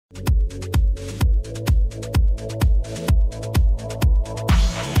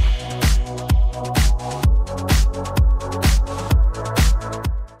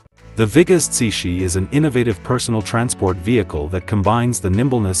The VIGOZ Cixi is an innovative personal transport vehicle that combines the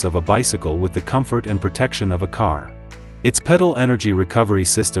nimbleness of a bicycle with the comfort and protection of a car. Its pedal energy recovery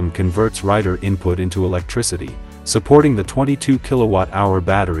system converts rider input into electricity, supporting the 22 kWh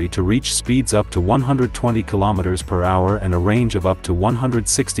battery to reach speeds up to 120 km per hour and a range of up to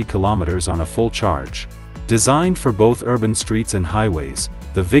 160 km on a full charge. Designed for both urban streets and highways,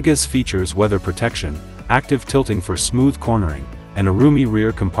 the VIGOZ features weather protection, active tilting for smooth cornering, and a roomy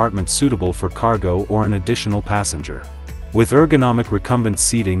rear compartment suitable for cargo or an additional passenger. With ergonomic recumbent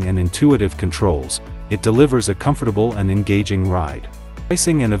seating and intuitive controls, it delivers a comfortable and engaging ride.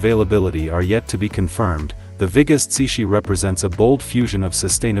 Pricing and availability are yet to be confirmed. The VIGOZ Cixi represents a bold fusion of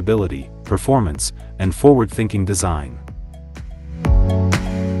sustainability, performance, and forward-thinking design.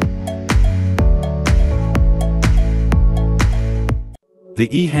 The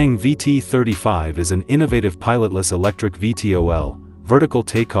EHang VT35 is an innovative pilotless electric VTOL, vertical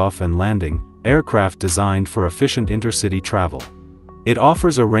takeoff and landing, aircraft designed for efficient intercity travel. It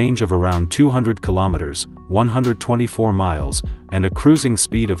offers a range of around 200 kilometers, 124 miles, and a cruising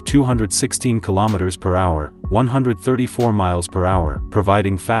speed of 216 kilometers per hour, 134 miles per hour,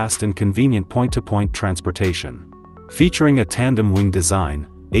 providing fast and convenient point-to-point transportation. Featuring a tandem wing design,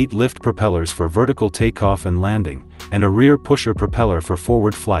 8 lift propellers for vertical takeoff and landing, and a rear pusher propeller for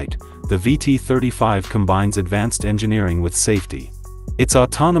forward flight, the VT35 combines advanced engineering with safety. Its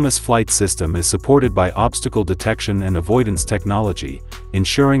autonomous flight system is supported by obstacle detection and avoidance technology,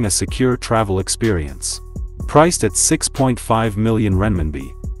 ensuring a secure travel experience. Priced at 6.5 million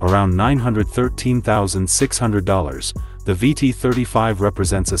renminbi, around $913,600, the VT35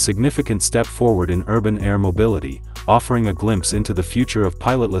 represents a significant step forward in urban air mobility, offering a glimpse into the future of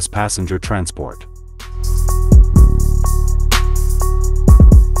pilotless passenger transport.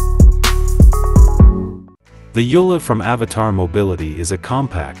 The ULIVE from Addmotor Mobility is a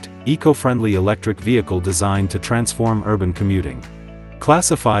compact, eco-friendly electric vehicle designed to transform urban commuting.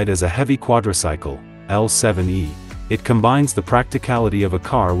 Classified as a heavy quadricycle, L7E, it combines the practicality of a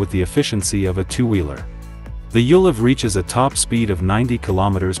car with the efficiency of a two-wheeler. The ULIVE reaches a top speed of 90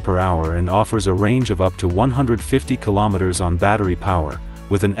 km per hour and offers a range of up to 150 km on battery power,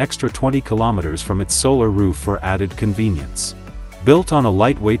 with an extra 20 km from its solar roof for added convenience. Built on a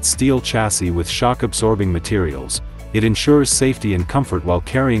lightweight steel chassis with shock-absorbing materials, it ensures safety and comfort while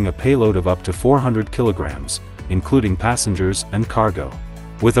carrying a payload of up to 400 kilograms, including passengers and cargo.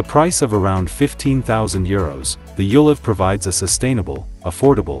 With a price of around €15,000, the ULIVE provides a sustainable,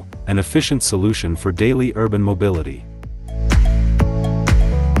 affordable, and efficient solution for daily urban mobility.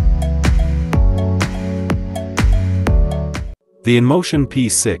 The Inmotion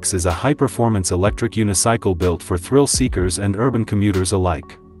P6 is a high-performance electric unicycle built for thrill-seekers and urban commuters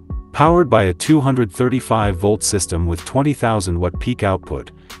alike. Powered by a 235-volt system with 20,000-watt peak output,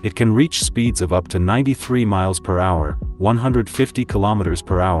 it can reach speeds of up to 93 miles per hour, 150 kilometers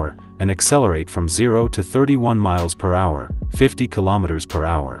per hour, and accelerate from 0 to 31 miles per hour, 50 kilometers per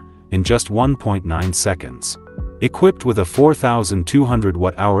hour, in just 1.9 seconds. Equipped with a 4,200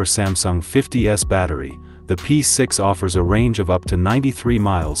 watt-hour Samsung 50S battery, the P6 offers a range of up to 93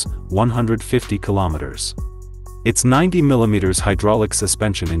 miles, 150 kilometers. Its 90mm hydraulic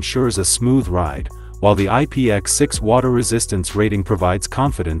suspension ensures a smooth ride, while the IPX6 water resistance rating provides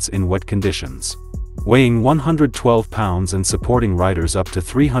confidence in wet conditions. Weighing 112 pounds and supporting riders up to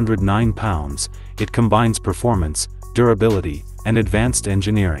 309 pounds, it combines performance, durability, and advanced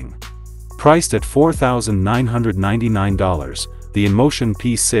engineering. Priced at $4,999, the Inmotion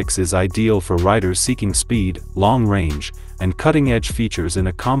P6 is ideal for riders seeking speed, long range, and cutting-edge features in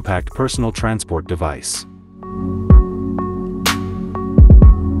a compact personal transport device.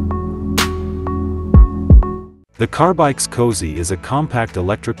 The Karbikes Cixi is a compact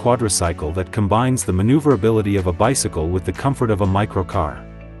electric quadricycle that combines the maneuverability of a bicycle with the comfort of a microcar.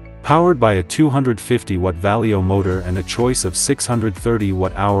 Powered by a 250-watt Valeo motor and a choice of 630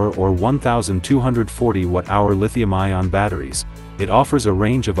 watt-hour or 1,240 watt-hour lithium-ion batteries, it offers a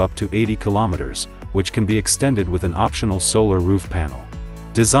range of up to 80 kilometers, which can be extended with an optional solar roof panel.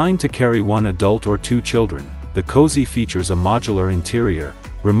 Designed to carry one adult or two children, the Cixi features a modular interior,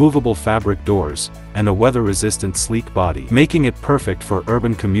 removable fabric doors, and a weather-resistant sleek body, making it perfect for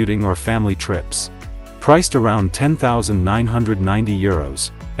urban commuting or family trips. Priced around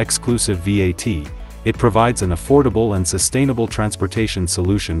 €10,990, exclusive VAT, it provides an affordable and sustainable transportation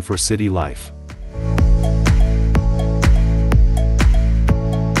solution for city life.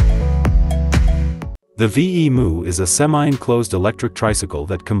 The VeMoo is a semi-enclosed electric tricycle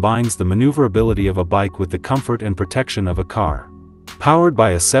that combines the maneuverability of a bike with the comfort and protection of a car. Powered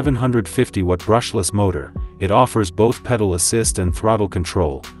by a 750-watt brushless motor, it offers both pedal assist and throttle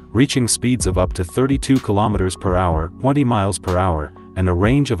control, reaching speeds of up to 32 km per hour, 20 miles per hour, and a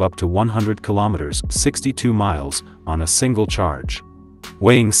range of up to 100 kilometers, 62 miles, on a single charge.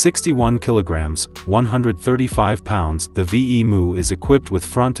 Weighing 61 kilograms, 135 pounds, the VeMoo is equipped with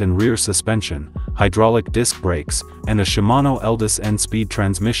front and rear suspension, hydraulic disc brakes, and a Shimano Eldis N-Speed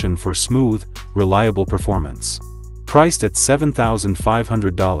transmission for smooth, reliable performance. Priced at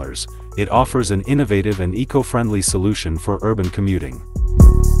 $7,500, it offers an innovative and eco-friendly solution for urban commuting.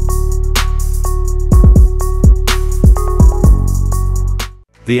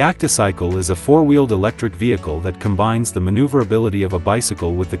 The Acticycle is a four-wheeled electric vehicle that combines the maneuverability of a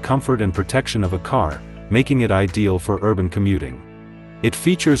bicycle with the comfort and protection of a car, making it ideal for urban commuting. It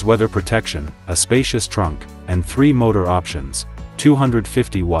features weather protection, a spacious trunk, and three motor options: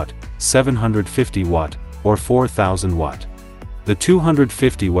 250 watt, 750 watt, or 4000 watt. The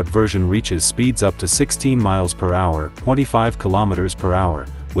 250 watt version reaches speeds up to 16 miles per hour, 25 kilometers per hour,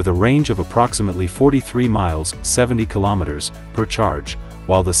 with a range of approximately 43 miles, 70 kilometers, per charge,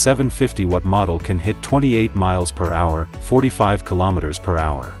 while the 750 watt model can hit 28 miles per hour, 45 kilometers per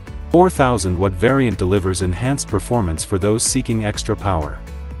hour. 4000 watt variant delivers enhanced performance for those seeking extra power.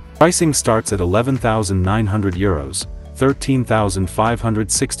 Pricing starts at €11,900,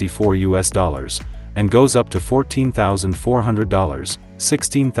 $13,564 and goes up to $14,400,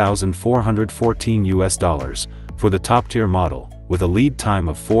 $16,414 for the top-tier model, with a lead time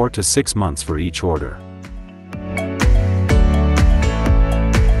of 4 to 6 months for each order.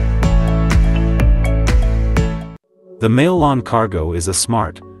 The Maillon Cargo is a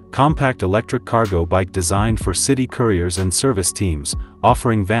smart, compact electric cargo bike designed for city couriers and service teams,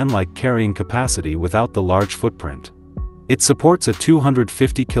 offering van-like carrying capacity without the large footprint. It supports a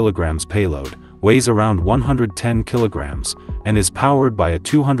 250 kg payload, weighs around 110 kg, and is powered by a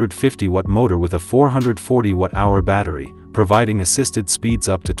 250 watt motor with a 440 watt-hour battery, providing assisted speeds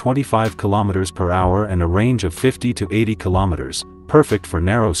up to 25 km per hour and a range of 50 to 80 km, perfect for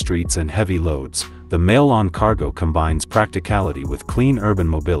narrow streets and heavy loads. The Maillon Cargo combines practicality with clean urban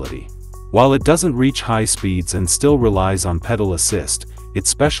mobility. While it doesn't reach high speeds and still relies on pedal assist, its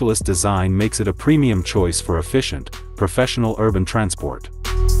specialist design makes it a premium choice for efficient, professional urban transport.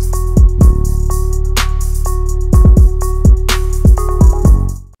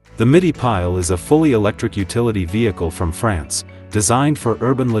 The Midipile is a fully electric utility vehicle from France, designed for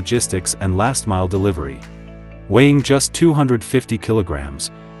urban logistics and last-mile delivery. Weighing just 250 kilograms,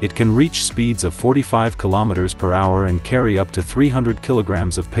 it can reach speeds of 45 km per hour and carry up to 300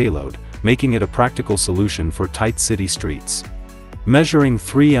 kilograms of payload, making it a practical solution for tight city streets. Measuring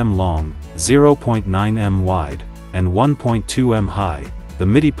 3 m long, 0.9 m wide, and 1.2 m high, the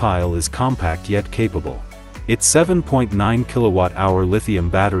Midipile is compact yet capable. Its 7.9 kWh lithium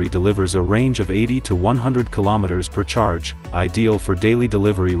battery delivers a range of 80 to 100 km per charge, ideal for daily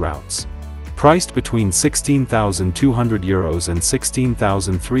delivery routes. Priced between €16,200 and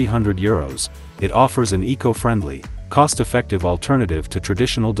 €16,300, it offers an eco-friendly, cost-effective alternative to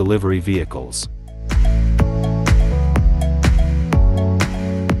traditional delivery vehicles.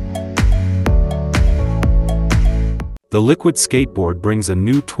 The Liquid Skateboard brings a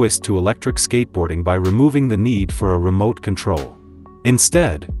new twist to electric skateboarding by removing the need for a remote control.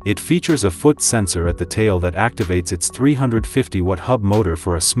 Instead, it features a foot sensor at the tail that activates its 350 watt hub motor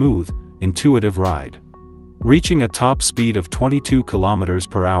for a smooth, intuitive ride. Reaching a top speed of 22 km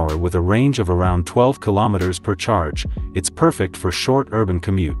per hour with a range of around 12 km per charge, it's perfect for short urban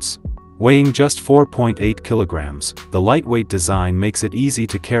commutes. Weighing just 4.8 kilograms, the lightweight design makes it easy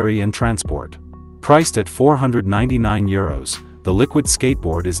to carry and transport. Priced at €499, the Liquid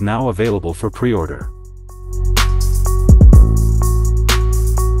Skateboard is now available for pre-order.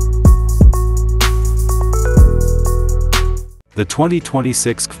 The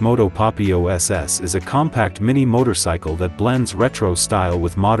 2026 CFMOTO PapioSS is a compact mini motorcycle that blends retro style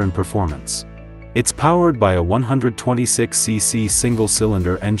with modern performance. It's powered by a 126cc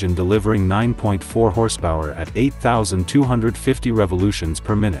single-cylinder engine delivering 9.4 horsepower at 8,250 revolutions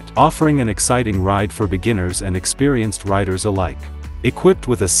per minute, offering an exciting ride for beginners and experienced riders alike. Equipped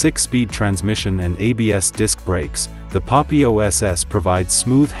with a 6-speed transmission and ABS disc brakes, the PapioSS provides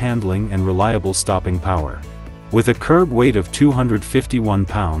smooth handling and reliable stopping power. With a curb weight of 251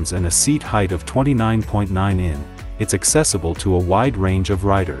 pounds and a seat height of 29.9 in, it's accessible to a wide range of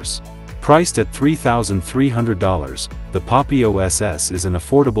riders. Priced at $3,300, the PapioSS is an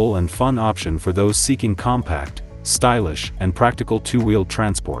affordable and fun option for those seeking compact, stylish, and practical two-wheeled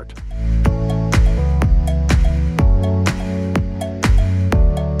transport.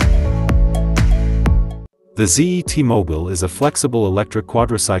 The ZETmobil is a flexible electric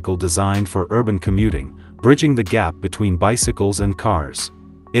quadricycle designed for urban commuting, bridging the gap between bicycles and cars.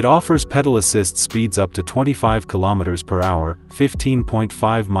 It offers pedal assist speeds up to 25 km per hour,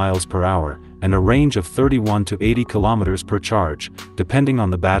 15.5 miles per hour, and a range of 31 to 80 km per charge, depending on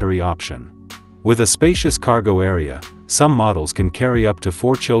the battery option. With a spacious cargo area, some models can carry up to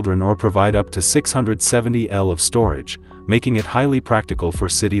 4 children or provide up to 670 L of storage, making it highly practical for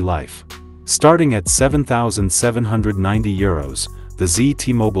city life. Starting at €7,790, the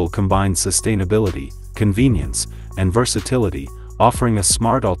ZETmobil combines sustainability, convenience, and versatility, offering a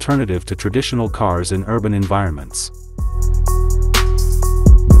smart alternative to traditional cars in urban environments.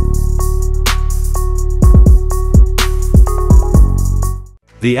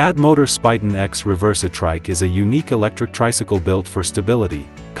 The Addmotor SPYTAN X Reverse Etrike is a unique electric tricycle built for stability,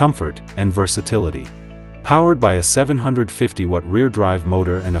 comfort, and versatility. Powered by a 750-watt rear-drive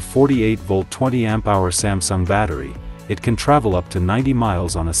motor and a 48-volt 20-amp-hour Samsung battery, it can travel up to 90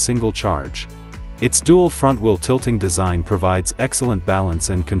 miles on a single charge. Its dual front-wheel tilting design provides excellent balance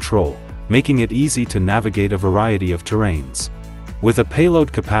and control, making it easy to navigate a variety of terrains. With a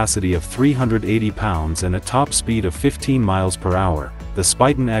payload capacity of 380 pounds and a top speed of 15 miles per hour, the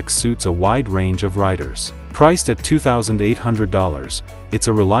SPYTAN X suits a wide range of riders. Priced at $2,800, it's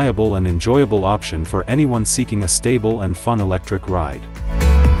a reliable and enjoyable option for anyone seeking a stable and fun electric ride.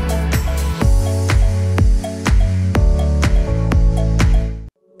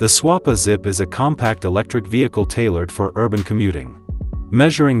 The Swapa Zip is a compact electric vehicle tailored for urban commuting.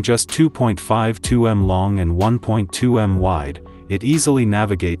 Measuring just 2.52 m long and 1.2 m wide, it easily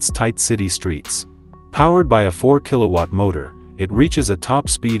navigates tight city streets. Powered by a 4-kilowatt motor, it reaches a top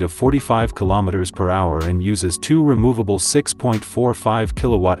speed of 45 km per hour and uses 2 removable 6.45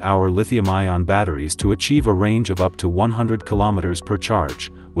 kilowatt-hour lithium-ion batteries to achieve a range of up to 100 km per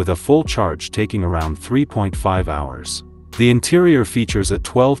charge, with a full charge taking around 3.5 hours. The interior features a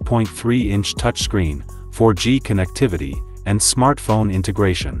 12.3-inch touchscreen, 4G connectivity, and smartphone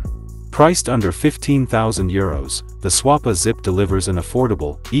integration. Priced under €15,000, the Swapa Zip delivers an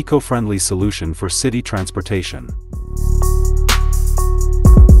affordable, eco-friendly solution for city transportation.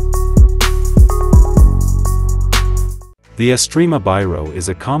 The Estrima Biro is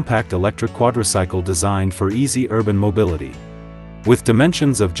a compact electric quadricycle designed for easy urban mobility. With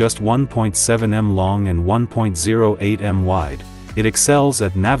dimensions of just 1.7 m long and 1.08 m wide, it excels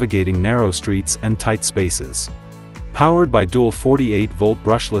at navigating narrow streets and tight spaces. Powered by dual 48-volt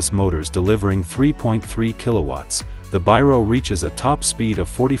brushless motors delivering 3.3 kilowatts, the Biro reaches a top speed of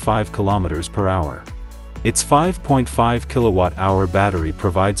 45 km per hour. Its 5.5 kilowatt-hour battery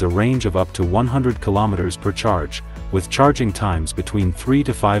provides a range of up to 100 km per charge, with charging times between 3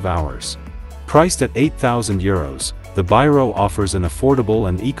 to 5 hours. Priced at €8,000, the Biro offers an affordable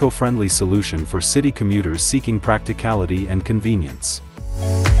and eco-friendly solution for city commuters seeking practicality and convenience.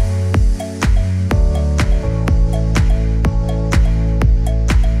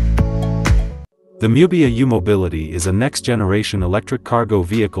 The Mubea U-Mobility is a next-generation electric cargo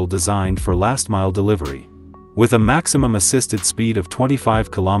vehicle designed for last-mile delivery. With a maximum assisted speed of 25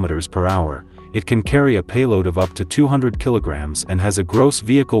 km per hour, it can carry a payload of up to 200 kilograms and has a gross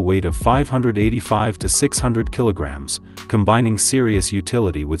vehicle weight of 585 to 600 kilograms, combining serious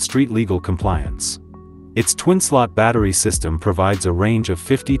utility with street-legal compliance. Its twin-slot battery system provides a range of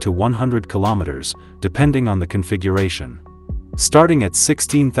 50 to 100 kilometers, depending on the configuration. Starting at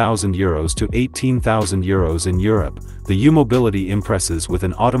 €16,000 to €18,000 in Europe, the U-Mobility impresses with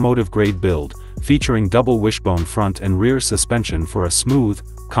an automotive-grade build, featuring double wishbone front and rear suspension for a smooth,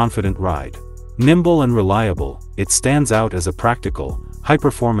 confident ride. Nimble and reliable, it stands out as a practical,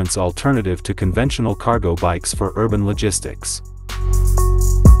 high-performance alternative to conventional cargo bikes for urban logistics.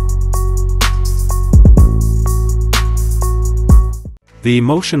 The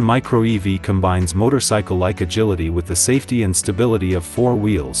Aemotion Micro EV combines motorcycle-like agility with the safety and stability of 4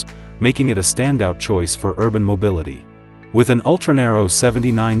 wheels, making it a standout choice for urban mobility. With an ultra-narrow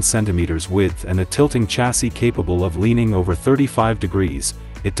 79 cm width and a tilting chassis capable of leaning over 35 degrees,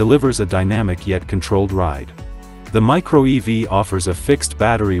 it delivers a dynamic yet controlled ride. The Micro EV offers a fixed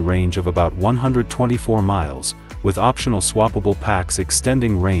battery range of about 124 miles, with optional swappable packs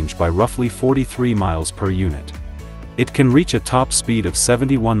extending range by roughly 43 miles per unit. It can reach a top speed of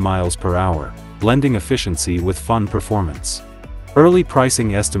 71 miles per hour, blending efficiency with fun performance. Early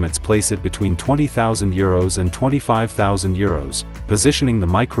pricing estimates place it between €20,000 and €25,000, positioning the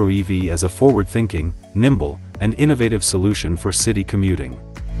Micro EV as a forward-thinking, nimble, and innovative solution for city commuting.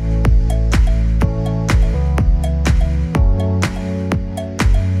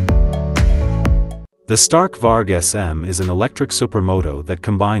 The Stark VARG SM is an electric supermoto that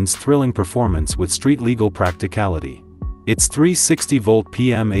combines thrilling performance with street-legal practicality. Its 360-volt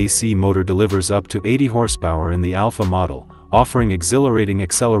PM AC motor delivers up to 80 horsepower in the Alpha model, offering exhilarating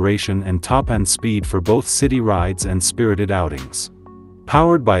acceleration and top-end speed for both city rides and spirited outings.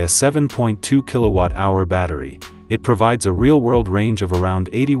 Powered by a 7.2 kWh battery, it provides a real-world range of around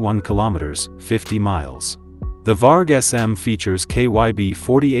 81 kilometers, 50 miles. The VARG SM features KYB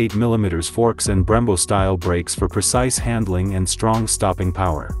 48mm forks and Brembo-style brakes for precise handling and strong stopping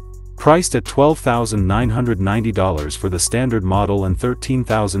power. Priced at $12,990 for the standard model and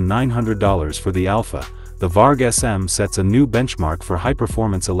 $13,900 for the Alpha, the VARG SM sets a new benchmark for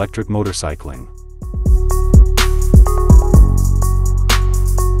high-performance electric motorcycling.